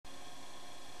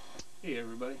Hey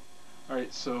everybody.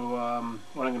 Alright, so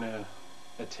what I'm going to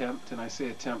attempt, and I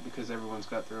say attempt because everyone's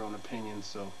got their own opinion,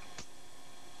 so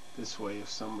this way if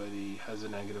somebody has a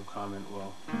negative comment,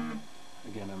 well,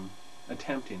 again, I'm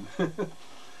attempting.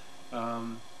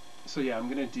 So yeah,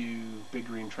 I'm going to do Big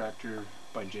Green Tractor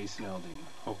by Jason Aldean.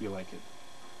 Hope you like it.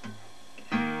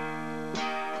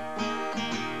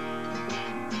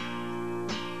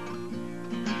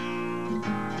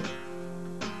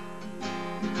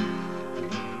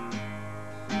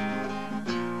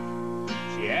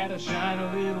 She had a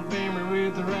shiny little beamer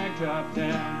with the rag top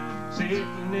down,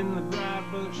 sitting in the drive,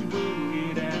 but she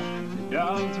wouldn't get out. The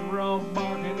dogs were all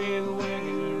barking and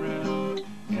wagging around,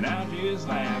 and I just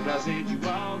laughed. I said, "You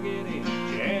all get in."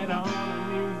 She had on a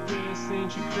new dress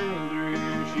and she curled her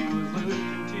hair. She was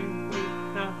looking too quick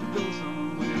not to go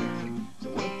somewhere. So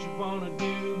what you wanna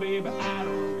do, baby? I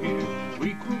don't care.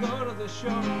 We can go to the show,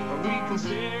 or we can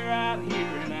stay right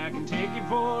here, and I can take you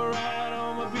for a ride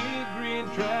on my big green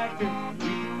tractor.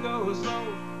 Go slow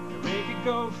and make it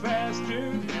go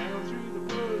faster, down through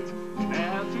the woods and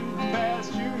out to the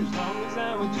pasture. As long as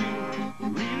I'm with you,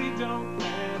 it really don't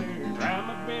matter. Climb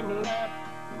up in my lap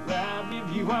and ride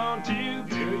if you want to.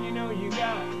 Girl, you know you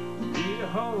got me to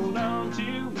hold on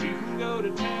to. We can go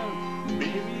to town,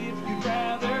 maybe if you'd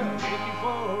rather. I'll take you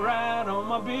for a ride on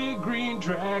my big green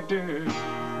tractor.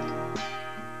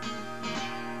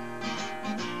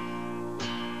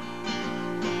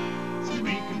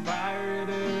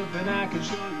 And I can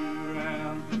show you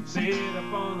around. Sit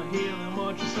up on the hill and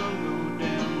watch the sun go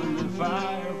down. When the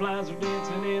fireflies are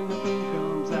dancing and the moon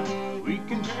comes out, we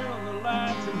can turn on the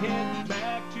lights and head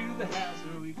back to the house.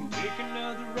 Or we can take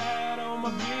another ride on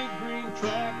my big green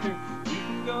tractor. We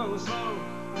can go slow,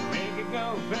 make it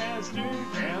go faster,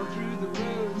 down through the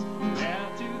woods and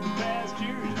out to the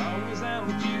pasture. As long as I'm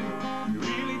with you, it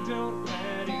really don't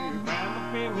matter. Climb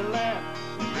up in my lap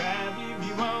and drive if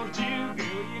you want to.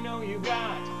 Girl, you know you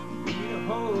got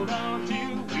hold on to.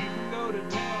 We can go to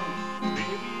town,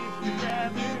 maybe if you'd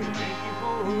rather. Take you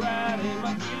for a ride in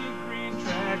my big green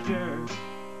tractor.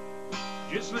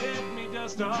 Just let me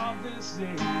dust off this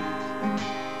scene.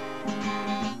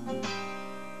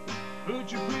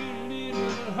 Put your pretty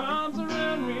little arms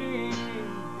around me.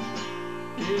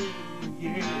 Yeah,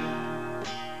 yeah.